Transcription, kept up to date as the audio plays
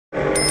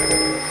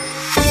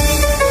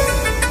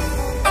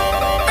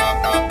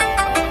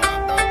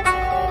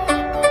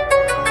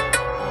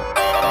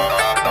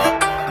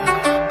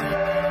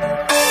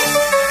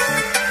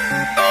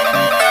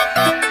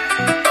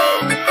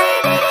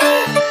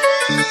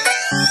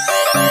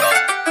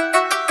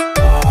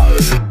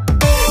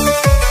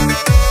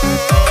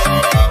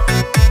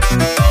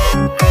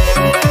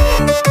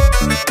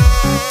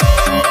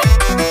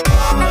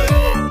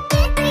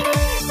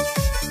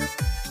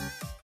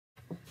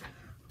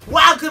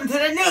welcome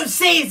to the new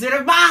season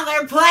of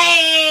Mahler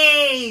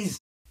Plays!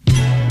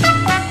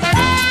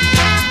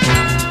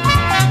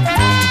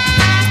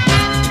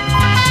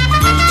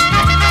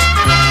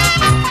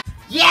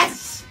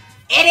 Yes!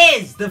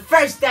 It is the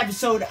first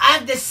episode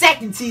of the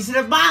second season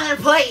of Mahler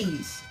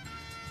Plays!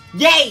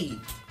 Yay!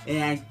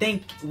 And I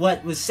think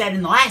what was said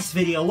in the last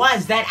video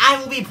was that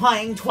I will be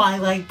playing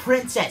Twilight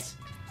Princess.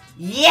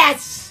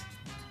 Yes!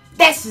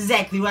 That's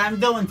exactly what I'm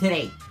doing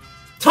today.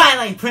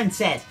 Twilight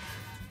Princess.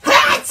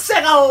 Let's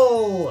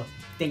go! I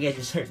think I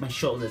just hurt my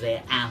shoulder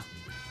there. Ow.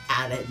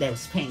 Ow, that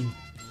was pain.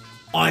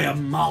 I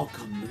am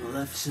Malcolm,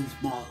 Maleficent's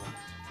Mahler,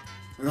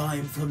 and I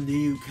am from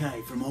the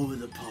UK, from over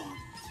the pond.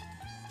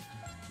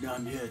 Now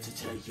I'm here to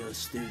take your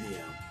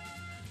studio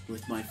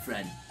with my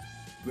friend,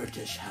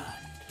 British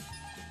Hand.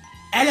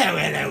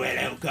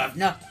 Hello,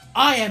 Governor.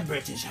 I am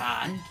British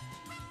Hand.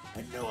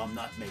 And no, I'm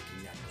not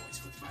making that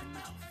noise with my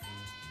mouth.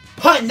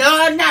 Oh,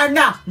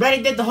 no.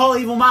 Ready did the whole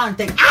evil mom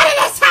thing. Out of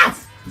this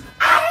house!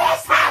 Out of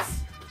this house!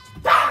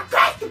 Oh,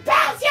 Christ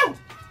compels you!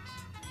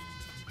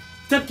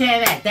 Took care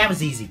of that. That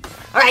was easy.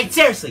 Alright,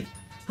 seriously.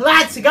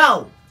 Let's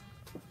go!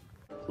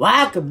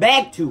 Welcome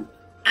back to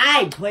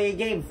I Play a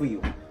Game for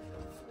You.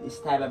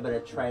 This time I'm going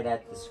to try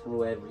not to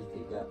screw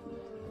everything up.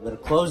 I'm going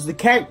to close the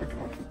curtain.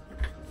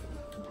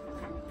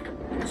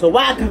 So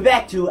welcome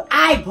back to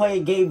I Play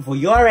a Game for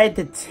Your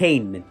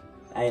Entertainment.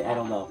 I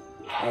don't know.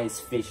 It's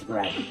fish and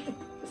rabbit.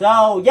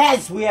 So,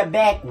 yes, we are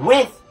back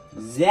with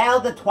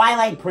Zelda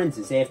Twilight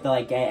Princess. After,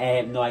 like, I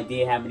have no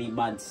idea how many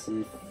months.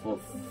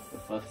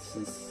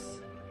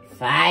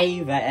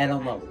 5? I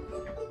don't know.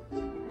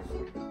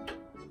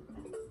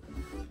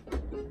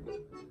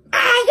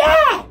 Ah,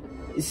 yeah!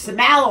 It's the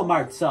Mallow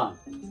Mart song.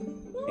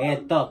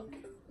 And duck.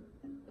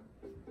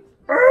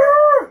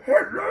 Oh,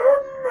 hello,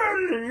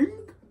 Malik.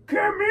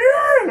 Come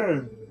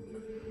in.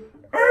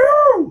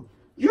 Oh,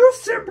 you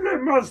simply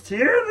must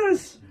hear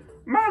this.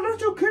 My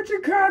little kitty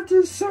cat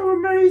is so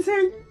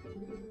amazing.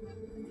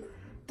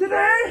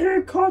 Today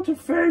he caught a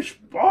fish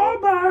all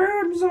by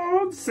his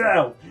own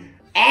self.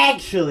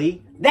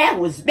 Actually, that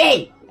was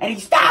me, and he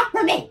stopped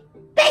for me.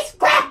 This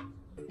crap!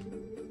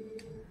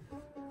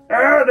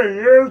 How do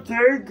you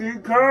think he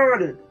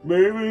caught it?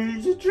 Maybe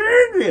he's a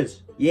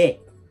genius. Yeah,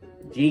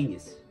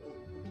 genius.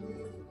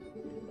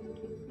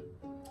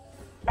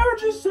 I'm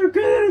just so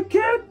good at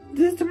get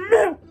this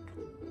milk.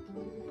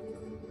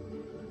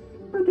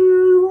 I'm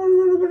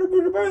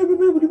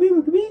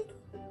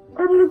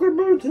in a good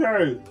mood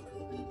today.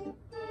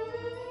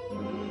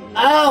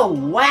 Oh,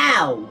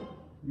 wow!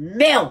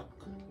 Milk!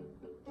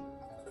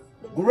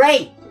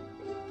 Great!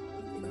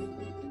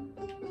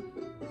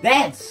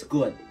 That's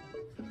good.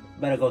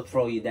 Better go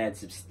throw you down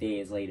some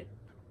stairs later.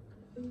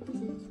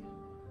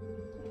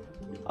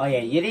 Oh yeah,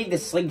 you need the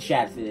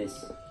slingshot for this.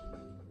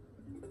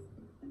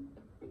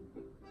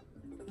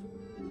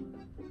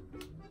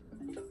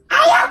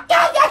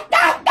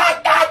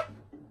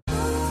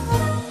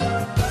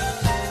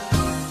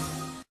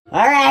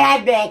 Alright,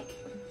 I'm back.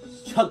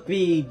 Took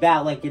me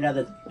about like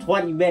another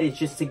 20 minutes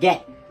just to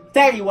get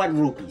 31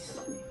 rupees.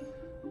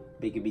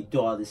 Making me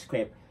do all this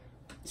crap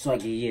so I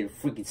can get a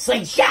freaking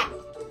slingshot.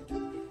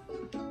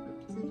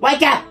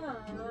 Wake up!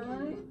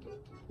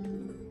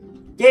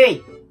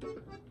 Gimme!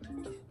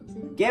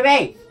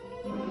 Gimme!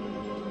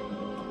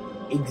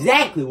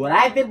 Exactly what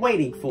I've been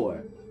waiting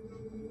for.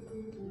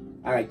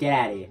 Alright, get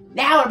out of here.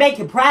 Now we're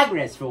making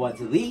progress for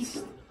once at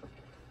least.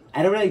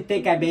 I don't really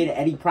think I made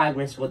any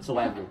progress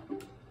whatsoever.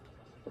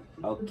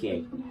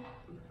 Okay.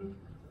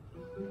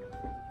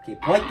 Okay,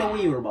 point the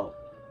Wii remote.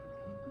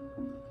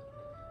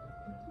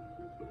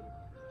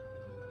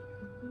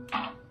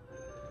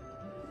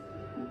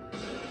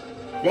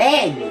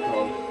 There you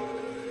go.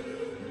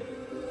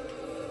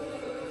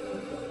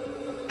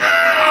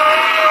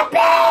 Ah,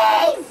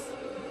 please!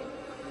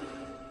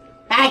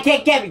 I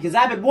can't get me because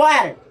I'm in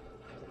water.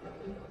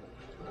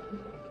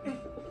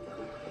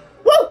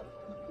 Woo!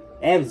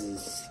 That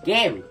was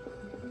scary.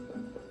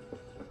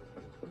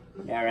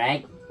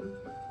 Alright.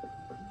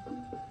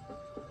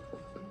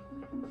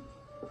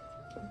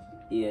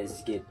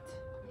 Yes, get.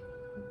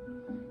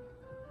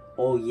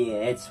 Oh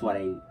yeah, that's what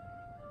I.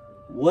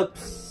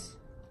 Whoops!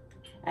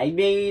 I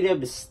made a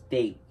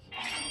mistake.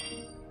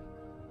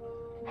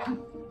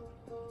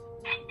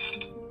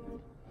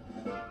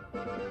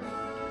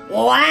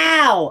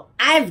 Wow!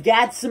 I've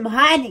got some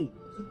honey.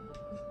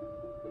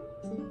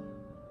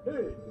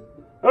 Hey.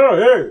 Oh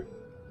hey!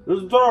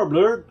 This is Tom,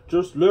 Blake.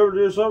 Just delivered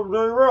you something to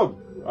your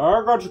room.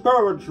 I got you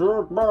covered.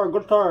 Sure, bye.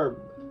 Good time.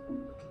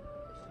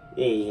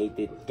 Hey, I hate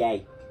that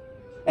guy.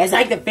 That's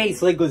like the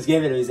face Link was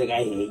giving him. He's like,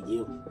 I hate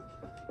you.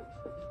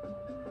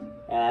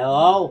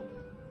 Hello?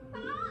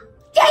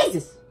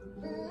 Jesus!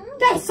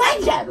 Got a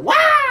slingshot!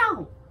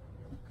 Wow!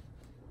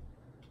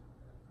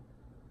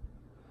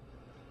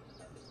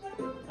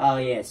 Oh,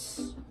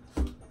 yes.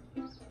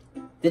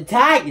 The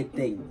target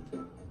thing.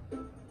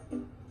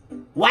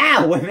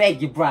 Wow, we're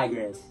making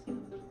progress.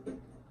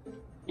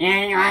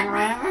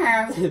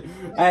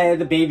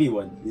 The baby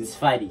one. He's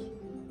funny.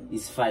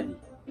 He's funny.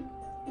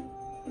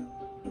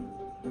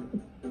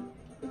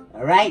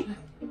 Alright?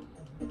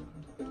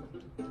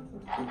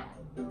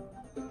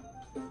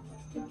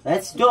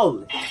 Let's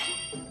do it.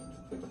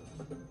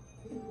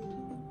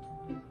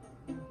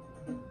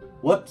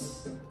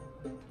 Whoops.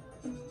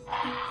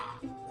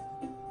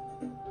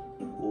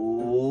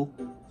 Ooh.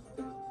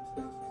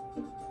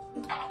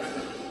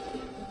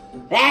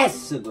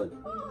 That's a good.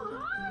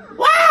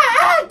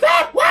 Wow!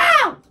 Good!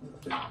 Wow!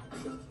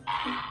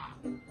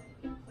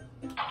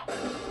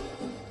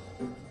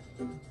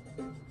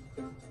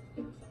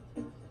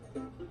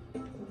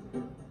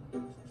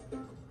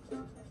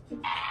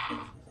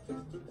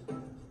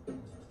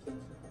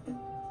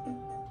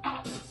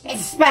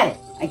 It's a spider!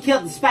 I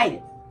killed the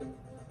spider!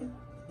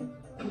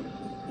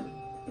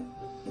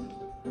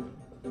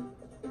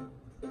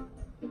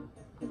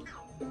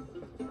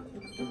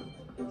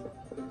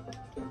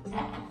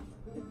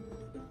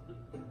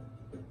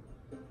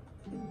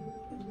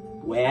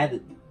 Where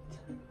the...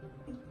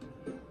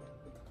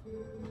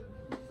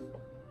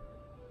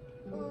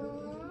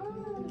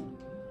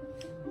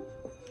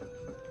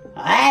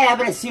 Alright, I'm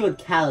gonna see what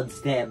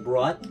Callan's dad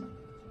brought.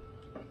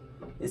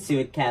 Let's see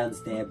what Callan's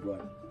dad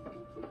brought.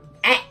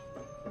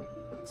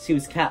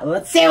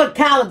 Let's see what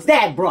Callan's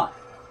dad brought.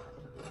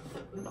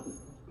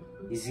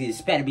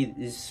 This better be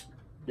this.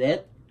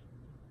 That.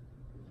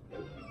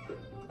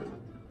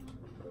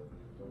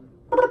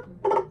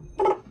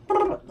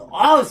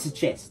 Oh, it's a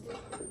chest.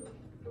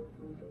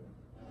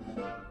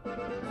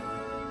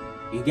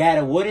 You got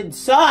a wooden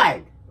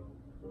sword.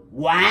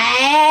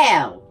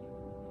 Wow.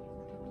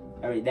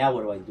 Alright, now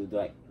what do I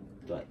do?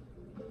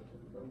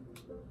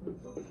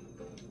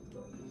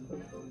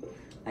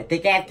 I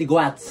think I have to go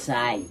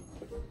outside.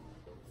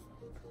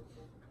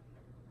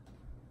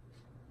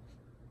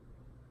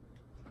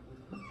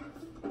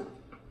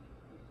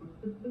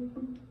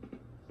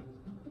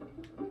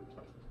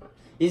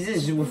 Is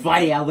this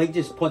funny how Link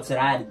just puts it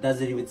on and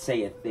doesn't even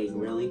say a thing,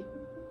 really?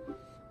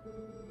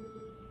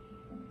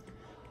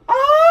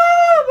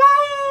 Oh,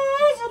 my,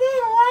 isn't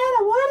it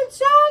a wooden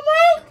sword,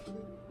 Link?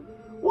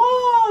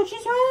 Whoa,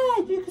 she's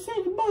right. You can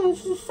see the book.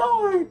 It's a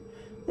sword.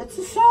 It's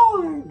a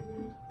sword.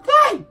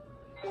 Good.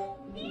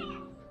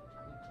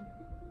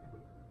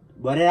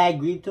 What did I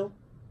agree to?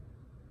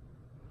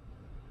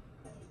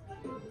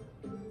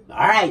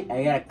 Alright,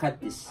 I gotta cut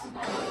this.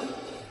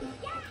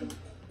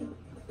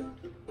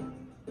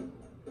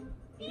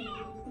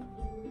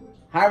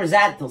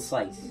 Horizontal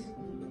slice.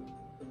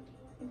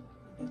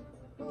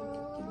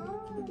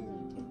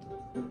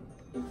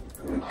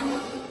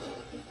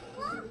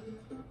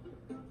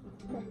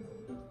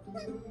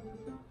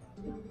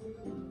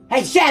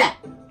 Hey, shut up!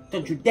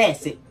 Don't you dare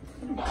say.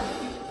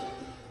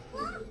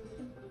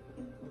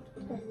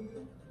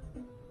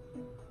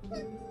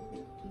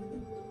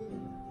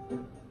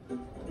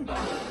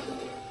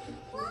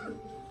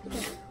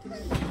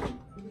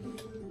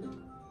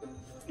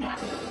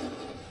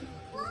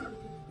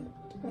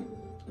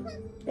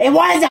 Hey,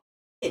 what is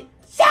it?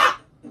 Stop!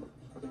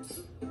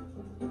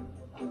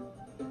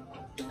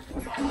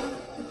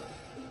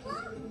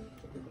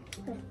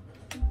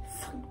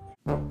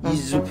 This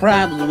is a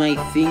problem, I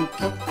think.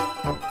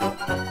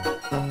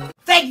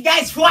 Thank you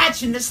guys for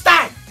watching the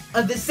start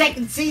of the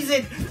second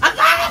season of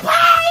Twilight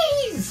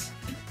Plays!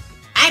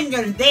 I'm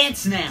gonna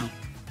dance now.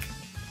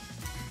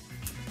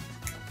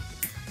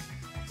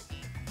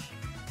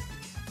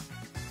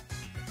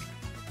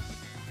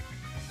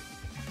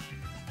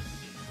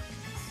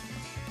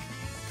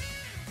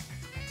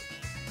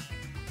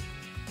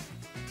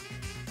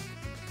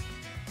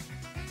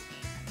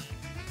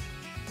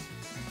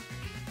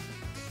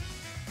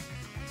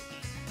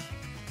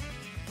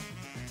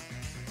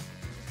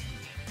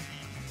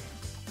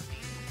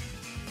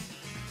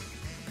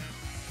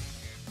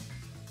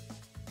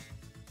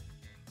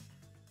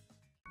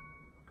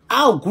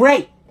 Oh,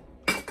 great!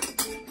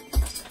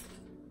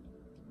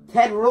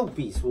 10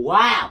 rupees.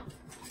 Wow!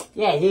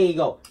 Yeah, here you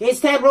go. Here's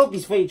 10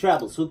 rupees for your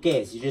troubles. Who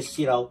cares? You just,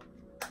 all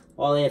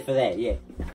there for that, yeah.